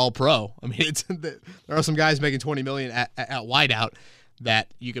mean you're all pro. I mean, there are some guys making $20 million at wideout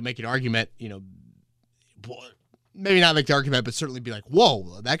that you could make an argument. Maybe not make the argument, but certainly be like,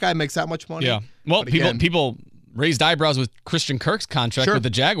 "Whoa, that guy makes that much money." Yeah. Well, people raised eyebrows with Christian Kirk's contract with the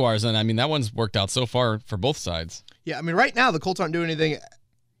Jaguars, and I mean that one's worked out so far for both sides. Yeah, I mean right now the Colts aren't doing anything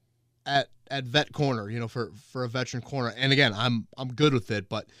at vet corner, for a veteran corner. And again, I'm good with it,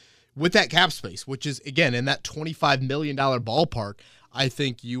 but with that cap space, which is again in that $25 million ballpark, I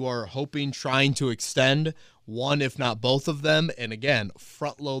think you are trying to extend one, if not both of them, and again,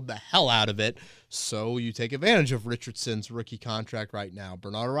 front load the hell out of it. So you take advantage of Richardson's rookie contract right now,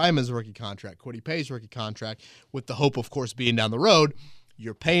 Bernard Ryman's rookie contract, Kwity Paye's rookie contract, with the hope, of course, being down the road,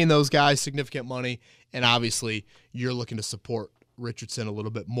 you're paying those guys significant money, and obviously you're looking to support Richardson a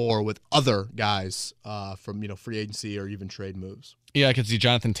little bit more with other guys from free agency or even trade moves. Yeah, I could see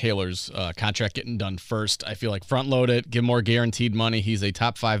Jonathan Taylor's contract getting done first. I feel like front load it, give more guaranteed money. He's a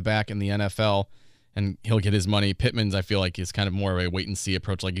top 5 back in the NFL. And he'll get his money. Pittman's, I feel like, is kind of more of a wait-and-see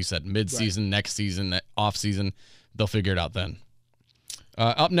approach, like you said, mid-season, next season, off-season. They'll figure it out then.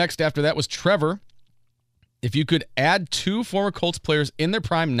 Up next after that was Trevor. If you could add 2 former Colts players in their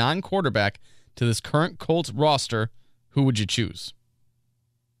prime non-quarterback to this current Colts roster, who would you choose?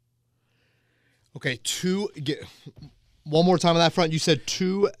 Okay, one more time on that front. You said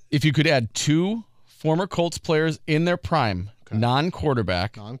 2. If you could add 2 former Colts players in their prime,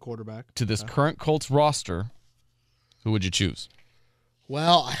 non-quarterback to this current Colts roster, who would you choose?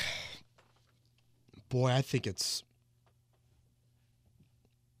 Well, boy, I think it's...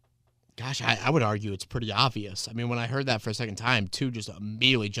 Gosh, I would argue it's pretty obvious. I mean, when I heard that for a second time, 2 just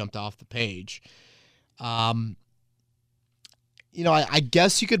immediately jumped off the page. I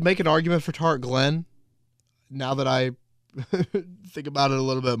guess you could make an argument for Tarek Glenn, now that I think about it a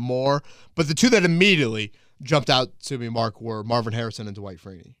little bit more. But the 2 that immediately jumped out to me, Mark, were Marvin Harrison and Dwight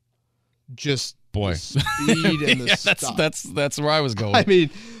Freeney. Just the speed and the stuff. That's where I was going. I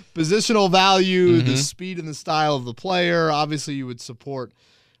mean, positional value, the speed and the style of the player. Obviously, you would support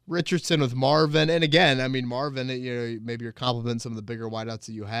Richardson with Marvin. And again, I mean, Marvin, maybe you're complimenting some of the bigger wideouts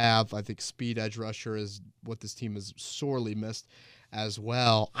that you have. I think speed edge rusher is what this team has sorely missed as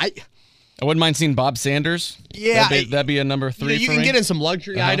well. I wouldn't mind seeing Bob Sanders. Yeah. That'd be a number 3 you for can me. get in some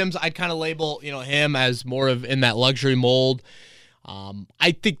luxury items. I'd kind of label, him as more of in that luxury mold.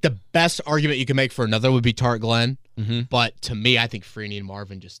 I think the best argument you can make for another would be Tart Glenn. But to me, I think Freeney and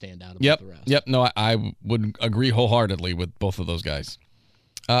Marvin just stand out above the rest. Yep. No, I would agree wholeheartedly with both of those guys.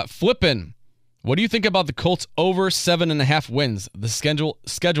 Flippin', what do you think about the Colts over 7.5 wins? The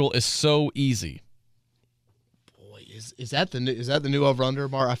schedule is so easy. Boy, is that the new over under,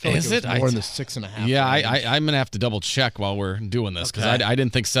 Mar? I feel like it was more in the 6.5. Yeah, I'm gonna have to double check while we're doing this because I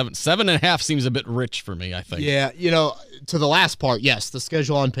didn't think 7.5 seems a bit rich for me. I think. Yeah, to the last part, yes, the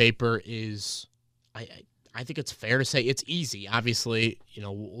schedule on paper is. I think it's fair to say it's easy. Obviously,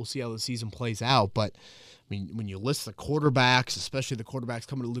 we'll see how the season plays out. But, I mean, when you list the quarterbacks, especially the quarterbacks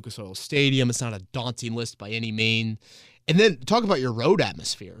coming to Lucas Oil Stadium, it's not a daunting list by any means. And then talk about your road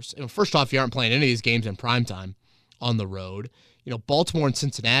atmospheres. First off, you aren't playing any of these games in primetime on the road. Baltimore and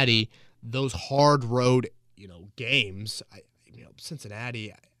Cincinnati, those hard road, games.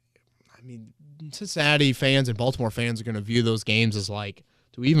 Cincinnati, Cincinnati fans and Baltimore fans are going to view those games as like,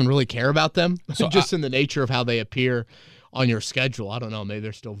 do we even really care about them? So just in the nature of how they appear on your schedule. I don't know. Maybe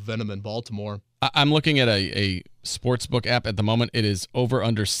there's still venom in Baltimore. I'm looking at a sportsbook app at the moment. It is over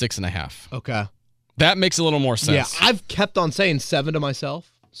under 6.5. Okay. That makes a little more sense. Yeah, I've kept on saying 7 to myself.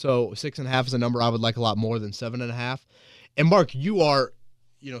 So 6.5 is a number I would like a lot more than 7.5. And Mark, you are,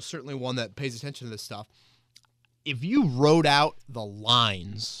 certainly one that pays attention to this stuff. If you wrote out the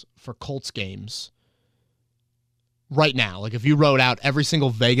lines for Colts games right now, like if you wrote out every single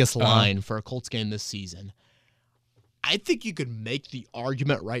Vegas line for a Colts game this season, I think you could make the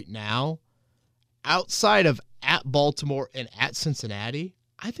argument right now, outside of at Baltimore and at Cincinnati,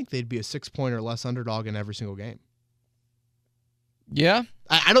 I think they'd be a 6-point or less underdog in every single game. Yeah.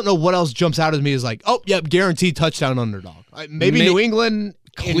 I don't know what else jumps out at me as like, guaranteed touchdown underdog. Maybe New England.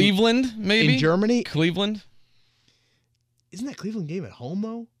 Cleveland, maybe? In Germany. Cleveland. Isn't that Cleveland game at home,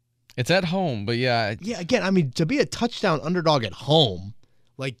 though? It's at home, but yeah. Yeah, again, to be a touchdown underdog at home,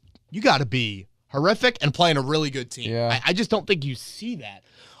 like, you got to be horrific and playing a really good team. Yeah. I just don't think you see that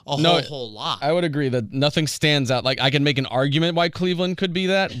a whole lot. I would agree that nothing stands out. Like, I can make an argument why Cleveland could be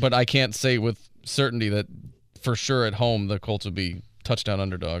that, but I can't say with certainty that for sure at home the Colts would be touchdown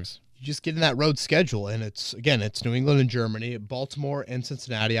underdogs. You just get in that road schedule, and it's New England and Germany. Baltimore and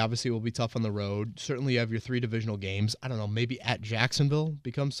Cincinnati obviously will be tough on the road. Certainly you have your 3 divisional games. I don't know, maybe at Jacksonville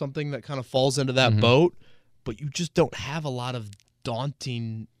becomes something that kind of falls into that boat, but you just don't have a lot of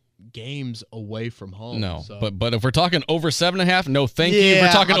daunting games away from home. No, so. but if we're talking over 7.5, no thank you. If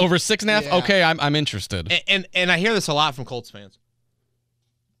we're talking over 6.5, okay, I'm interested. And I hear this a lot from Colts fans.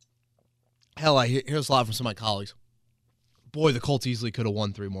 Hell, I hear this a lot from some of my colleagues. Boy, the Colts easily could have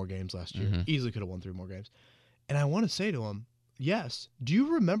won 3 more games last year. Easily could have won 3 more games. And I want to say to them, yes. Do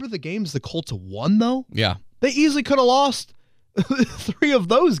you remember the games the Colts won, though? Yeah. They easily could have lost 3 of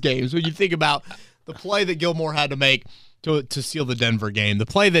those games when you think about the play that Gilmore had to make to seal the Denver game, the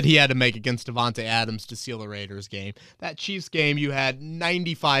play that he had to make against Devontae Adams to seal the Raiders game. That Chiefs game, you had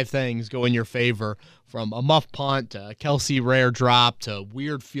 95 things go in your favor, from a muff punt to a Kelsey rare drop to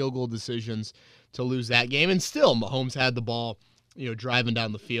weird field goal decisions to lose that game. And still, Mahomes had the ball, driving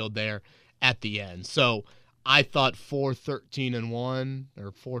down the field there at the end. So I thought 4-13-1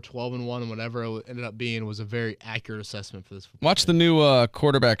 or 4-12-1 and whatever it ended up being was a very accurate assessment for this football Watch the new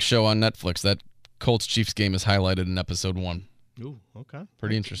quarterback show on Netflix. That Colts-Chiefs game is highlighted in episode 1. Ooh, okay.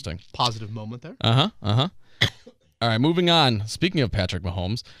 Pretty interesting. Positive moment there. All right, moving on. Speaking of Patrick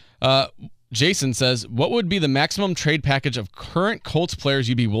Mahomes, Jason says, what would be the maximum trade package of current Colts players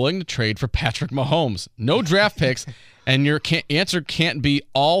you'd be willing to trade for Patrick Mahomes? No draft picks, and your answer can't be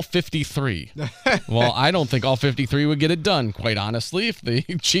all 53. Well, I don't think all 53 would get it done, quite honestly, if the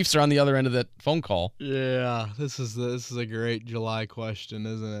Chiefs are on the other end of that phone call. Yeah, this is a great July question,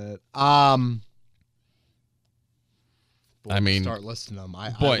 isn't it? Start listing them.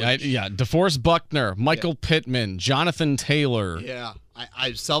 DeForest Buckner, Michael Pittman, Jonathan Taylor. Yeah,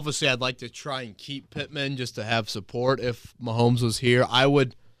 I selfishly, I'd like to try and keep Pittman just to have support if Mahomes was here. I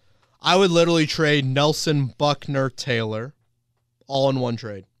would literally trade Nelson, Buckner, Taylor, all in one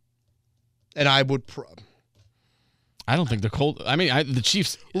trade, and I would. I don't think the Colts. The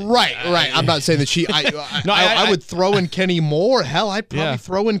Chiefs. Right. I'm not saying the Chiefs. I would throw in Kenny Moore. Hell, I'd probably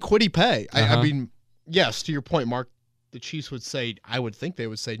throw in Kwity Paye. Yes, to your point, Mark. The Chiefs would say, I would think they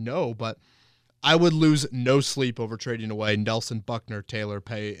would say no, but I would lose no sleep over trading away Nelson, Buckner, Taylor,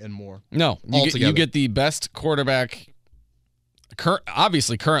 Pay, and more. No, you get the best quarterback.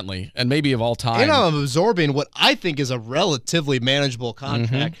 Obviously, currently, and maybe of all time. And I'm absorbing what I think is a relatively manageable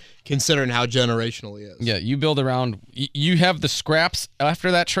contract, considering how generational he is. Yeah, you build around. You have the scraps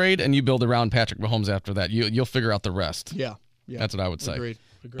after that trade, and you build around Patrick Mahomes after that. You'll figure out the rest. Yeah. That's what I would say. Agreed.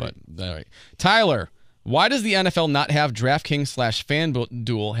 But all right, Tyler, why does the NFL not have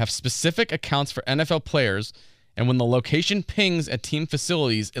DraftKings/FanDuel have specific accounts for NFL players, and when the location pings at team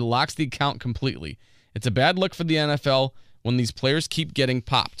facilities, it locks the account completely? It's a bad look for the NFL when these players keep getting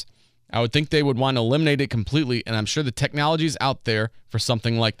popped. I would think they would want to eliminate it completely, and I'm sure the technology is out there for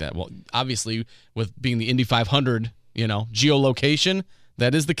something like that. Well, obviously, with being the Indy 500, geolocation,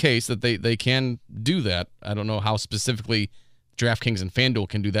 that is the case that they can do that. I don't know how specifically DraftKings and FanDuel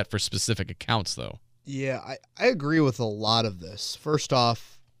can do that for specific accounts, though. Yeah, I agree with a lot of this. First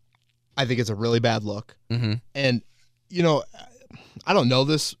off, I think it's a really bad look. Mm-hmm. And, I don't know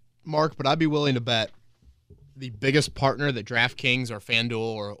this, Mark, but I'd be willing to bet the biggest partner that DraftKings or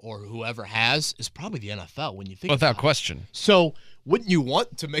FanDuel or whoever has is probably the NFL when you think Without about question. It. So wouldn't you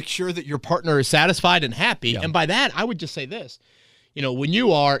want to make sure that your partner is satisfied and happy? Yeah. And by that, I would just say this. When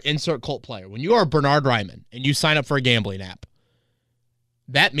you are insert Colt player, when you are Bernard Ryman and you sign up for a gambling app,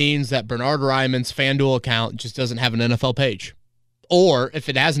 that means that Bernard Ryman's FanDuel account just doesn't have an NFL page. Or if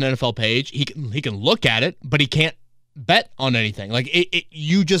it has an NFL page, he can look at it, but he can't bet on anything. Like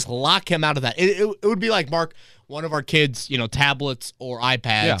you just lock him out of that. It would be like, Mark, one of our kids, tablets or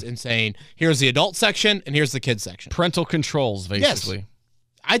iPads, and saying, here's the adult section and here's the kids section. Parental controls, basically. Yes.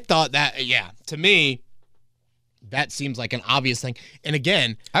 I thought that, to me, that seems like an obvious thing. And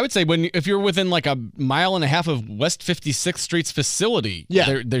again, I would say if you're within like a mile and a half of West 56th Street's facility,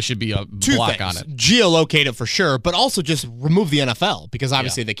 there should be a block on it. Geolocate it for sure, but also just remove the NFL because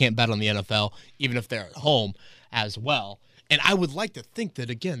obviously they can't bet on the NFL even if they're at home as well. And I would like to think that,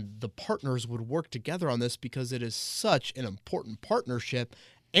 again, the partners would work together on this because it is such an important partnership.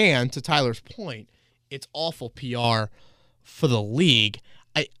 And to Tyler's point, it's awful PR for the league.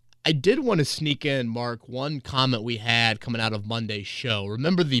 I did want to sneak in, Mark, one comment we had coming out of Monday's show.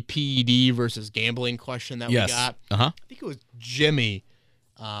 Remember the PED versus gambling question that we got? Uh-huh. I think it was Jimmy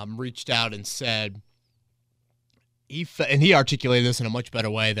reached out and said, he articulated this in a much better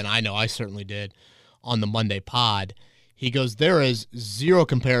way than I know. I certainly did on the Monday pod. He goes, there is zero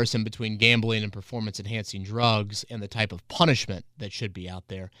comparison between gambling and performance-enhancing drugs and the type of punishment that should be out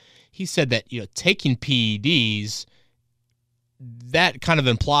there. He said that, taking PEDs, that kind of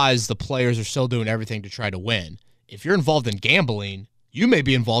implies the players are still doing everything to try to win. If you're involved in gambling, you may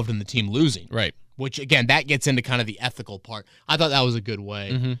be involved in the team losing. Right. Which, again, that gets into kind of the ethical part. I thought that was a good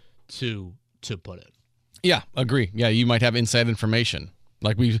way to put it. Yeah, agree. Yeah, you might have inside information.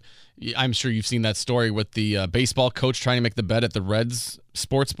 Like I'm sure you've seen that story with the baseball coach trying to make the bet at the Reds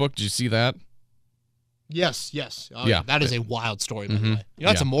sportsbook. Did you see that? Yes. Oh, yeah. That is a wild story, by the way.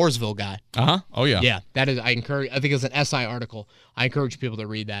 That's a Mooresville guy. Uh-huh. Oh, yeah. Yeah, that is, I think it's an SI article. I encourage people to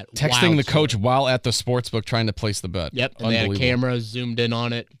read that. Texting the coach while at the sportsbook trying to place the bet. Yep, and they had a camera zoomed in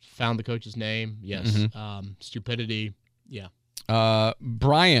on it, found the coach's name. Yes. Stupidity. Yeah.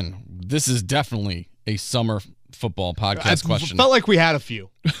 Brian, this is definitely a summer football podcast question. Felt like we had a few.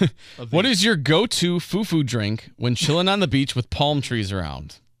 What is your go-to foo-foo drink when chilling on the beach with palm trees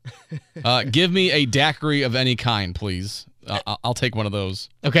around? Give me a daiquiri of any kind, please. I'll take one of those.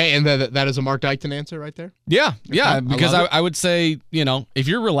 Okay, and that is a Mark Dykton answer right there? Yeah, because I would say, if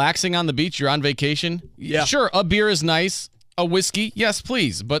you're relaxing on the beach, you're on vacation, sure, a beer is nice, a whiskey, yes,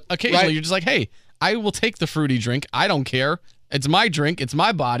 please. But occasionally you're just like, hey, I will take the fruity drink. I don't care. It's my drink. It's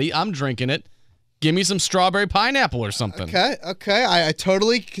my body. I'm drinking it. Give me some strawberry pineapple or something. Okay. I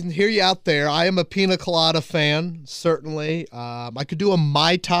totally can hear you out there. I am a pina colada fan, certainly. I could do a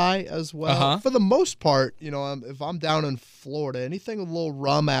Mai Tai as well. Uh-huh. For the most part, if I'm down in Florida, anything with a little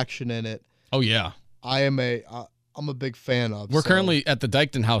rum action in it. Oh, yeah. I'm a big fan of. We're currently at the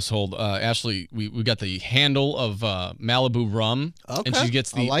Dykton household. Ashley, we got the handle of Malibu rum. Okay. And she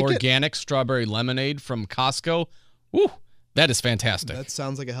gets the organic strawberry lemonade from Costco. Woo! That is fantastic. That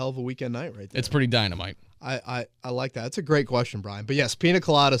sounds like a hell of a weekend night right there. It's pretty dynamite. I like that. It's a great question, Brian. But yes, pina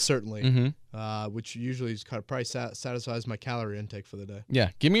colada certainly, which usually is kind of probably satisfies my calorie intake for the day. Yeah,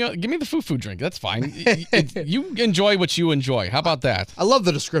 give me the foo-foo drink. That's fine. You enjoy what you enjoy. How about that? I love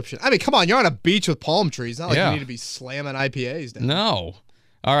the description. I mean, come on, you're on a beach with palm trees. Not like you need to be slamming IPAs down. No.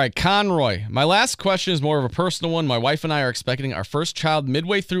 All right, Conroy. My last question is more of a personal one. My wife and I are expecting our first child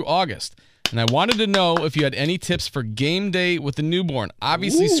midway through August. And I wanted to know if you had any tips for game day with the newborn.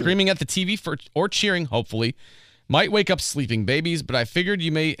 Obviously, screaming at the TV or cheering, hopefully. Might wake up sleeping babies, but I figured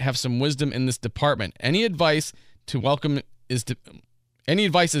you may have some wisdom in this department. Any advice is welcome,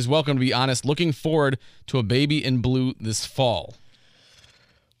 to be honest. Looking forward to a baby in blue this fall.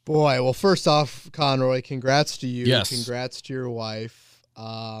 Boy, well, first off, Conroy, congrats to you. Yes. Congrats to your wife.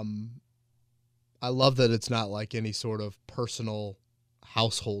 I love that it's not like any sort of personal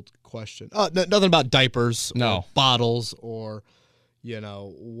household question. Nothing about diapers, no, or bottles, or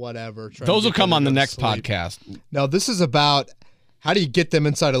whatever. Those will come on the next podcast. No, this is about how do you get them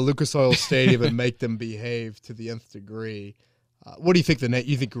inside a Lucas Oil Stadium and make them behave to the nth degree. What do you think the name?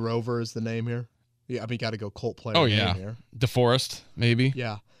 You think Grover is the name here? Yeah, I mean, got to go Colt player. Oh yeah, here. DeForest maybe.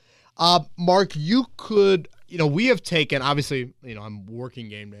 Yeah, Mark, you could. We have taken, obviously, I'm working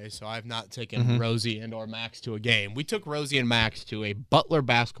game day, so I've not taken Rosie and or Max to a game. We took Rosie and Max to a Butler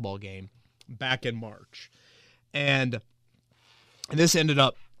basketball game back in March. And this ended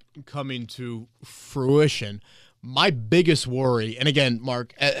up coming to fruition. My biggest worry, and again,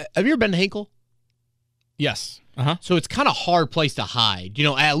 Mark, have you ever been to Hinkle? Yes. So it's kind of hard place to hide.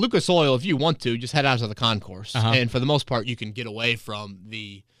 At Lucas Oil, if you want to, just head out to the concourse. And for the most part, you can get away from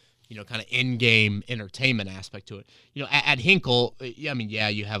the kind of in-game entertainment aspect to it. At Hinkle,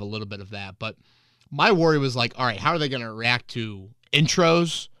 you have a little bit of that. But my worry was like, all right, how are they going to react to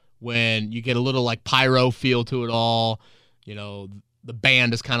intros when you get a little like pyro feel to it all? The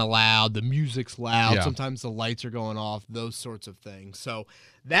band is kind of loud, the music's loud, sometimes the lights are going off, those sorts of things. So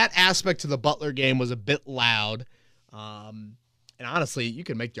that aspect to the Butler game was a bit loud. And honestly, you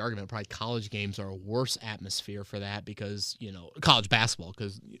can make the argument probably college games are a worse atmosphere for that because, college basketball,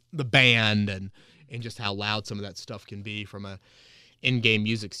 because the band and just how loud some of that stuff can be from a in-game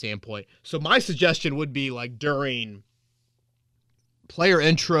music standpoint. So my suggestion would be like during player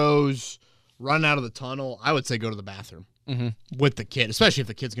intros, run out of the tunnel, I would say go to the bathroom with the kid, especially if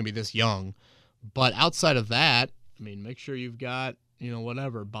the kid's going to be this young. But outside of that, make sure you've got,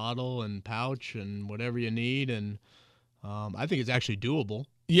 whatever, bottle and pouch and whatever you need. And I think it's actually doable.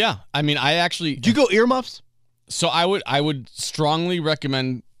 Yeah. Do you go earmuffs? So I would strongly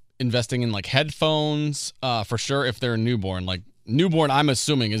recommend investing in like headphones for sure if they're a newborn. Like newborn, I'm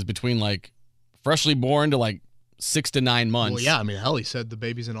assuming is between like freshly born to like 6 to 9 months. Well, yeah. Hell, he said the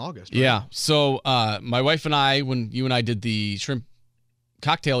baby's in August. Right? Yeah. So my wife and I, when you and I did the shrimp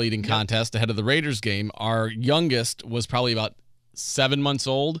cocktail eating contest ahead of the Raiders game, our youngest was probably about 7 months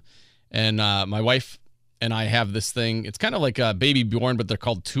old. And my wife and I have this thing. It's kind of like a baby born, but they're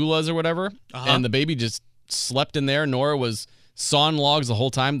called Tulas or whatever. And the baby just slept in there. Nora was sawing logs the whole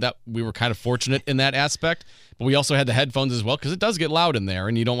time. That we were kind of fortunate in that aspect. But we also had the headphones as well because it does get loud in there,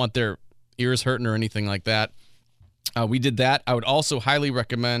 and you don't want their ears hurting or anything like that. We did that. I would also highly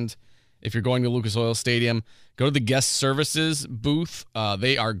recommend, if you're going to Lucas Oil Stadium, go to the guest services booth.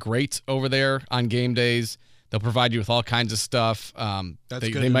 They are great over there on game days. They'll provide you with all kinds of stuff.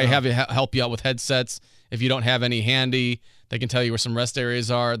 They might help you out with headsets. If you don't have any handy, they can tell you where some rest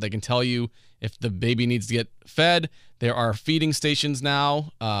areas are. They can tell you if the baby needs to get fed. There are feeding stations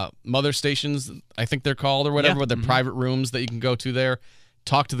now, mother stations, I think they're called or whatever, with their private rooms that you can go to there.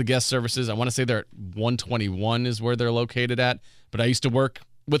 Talk to the guest services. I want to say they're at 121 is where they're located at. But I used to work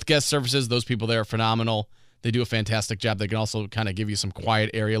with guest services. Those people there are phenomenal. They do a fantastic job. They can also kind of give you some quiet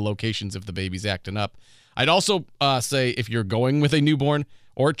area locations if the baby's acting up. I'd also say if you're going with a newborn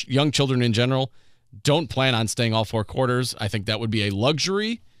or young children in general, don't plan on staying all 4 quarters. I think that would be a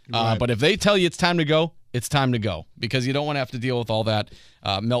luxury. Right. But if they tell you it's time to go, it's time to go because you don't want to have to deal with all that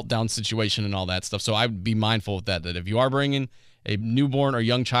meltdown situation and all that stuff. So I would be mindful of that if you are bringing a newborn or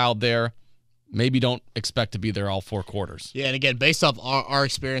young child there, maybe don't expect to be there all 4 quarters. Yeah, and again, based off our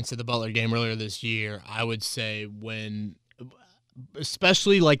experience at the Butler game earlier this year, I would say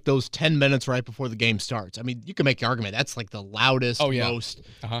especially like those 10 minutes right before the game starts. You can make the argument that's like the loudest, most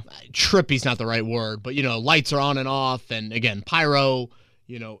trippy's not the right word, but lights are on and off, and again, pyro,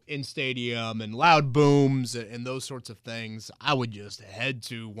 in stadium and loud booms and those sorts of things. I would just head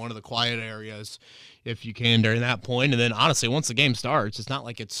to one of the quiet areas if you can during that point. And then honestly, once the game starts, it's not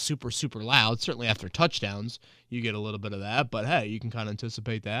like it's super, super loud. Certainly after touchdowns, you get a little bit of that, but hey, you can kind of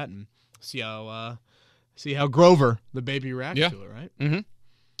anticipate that and see how Grover, the baby, reacts to it, right?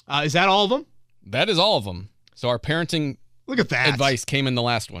 Mm-hmm. Is that all of them? That is all of them. So our parenting Look at that advice came in the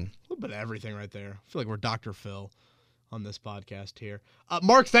last one. A little bit of everything right there. I feel like we're Dr. Phil on this podcast here.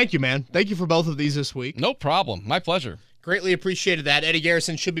 Mark, thank you, man. Thank you for both of these this week. No problem. My pleasure. Greatly appreciated that. Eddie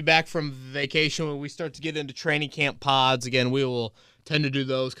Garrison should be back from vacation when we start to get into training camp pods. Again, we will tend to do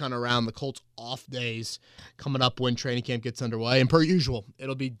those kind of around the Colts off days coming up when training camp gets underway. And per usual,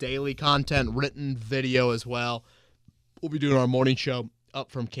 it'll be daily content, written video as well. We'll be doing our morning show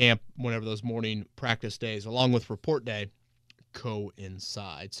up from camp whenever those morning practice days, along with report day,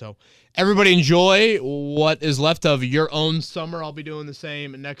 coincide. So everybody enjoy what is left of your own summer. I'll be doing the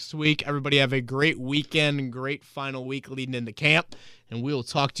same next week. Everybody have a great weekend, great final week leading into camp, and we'll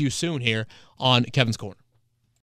talk to you soon here on Kevin's Corner.